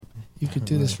You could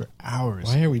do this for hours.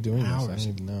 Why are we doing this? I Hours.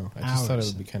 don't even know. I just thought it Hours.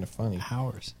 would be kind of funny.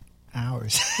 Hours.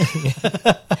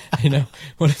 You know,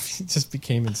 what if he just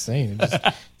became insane and just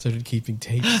started keeping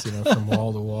tapes, from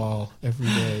wall to wall every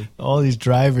day? All these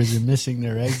drivers are missing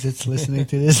their exits listening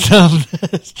to this stuff.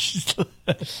 It's just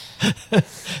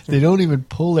they don't even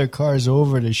pull their cars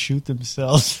over to shoot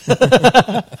themselves.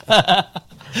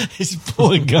 Just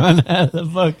pull a gun out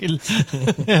of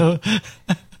the fucking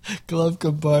glove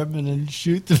compartment and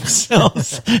shoot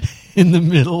themselves in the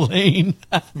middle lane.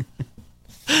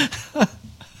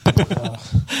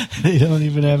 They don't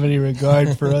even have any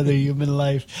regard for other human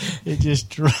life. They're just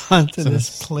drawn to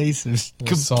this place of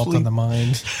Salt on the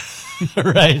mind.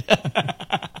 right.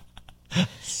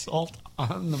 Salt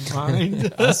on the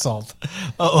mind. Assault.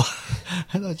 Oh,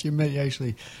 I thought you meant you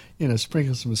actually,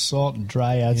 sprinkle some salt and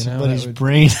dry out somebody's that would-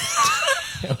 brain.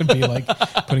 That would be like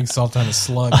putting salt on a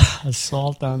slug.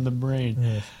 Salt on the brain.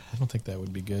 I don't think that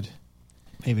would be good.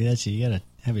 Maybe that's it. You got to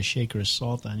have a shaker of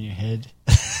salt on your head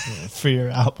for your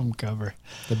album cover.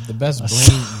 The best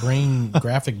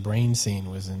graphic brain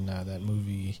scene was in that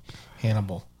movie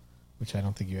Hannibal, which I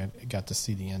don't think you got to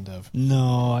see the end of.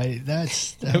 No,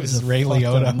 that It was was a Ray fucked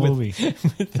up Liotta movie.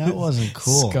 That wasn't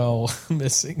cool. Skull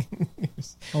missing.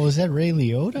 Oh, was that Ray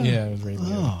Liotta? Yeah, it was Ray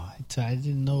Liotta. Oh, I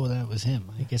didn't know that was him.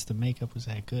 I guess the makeup was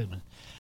that good.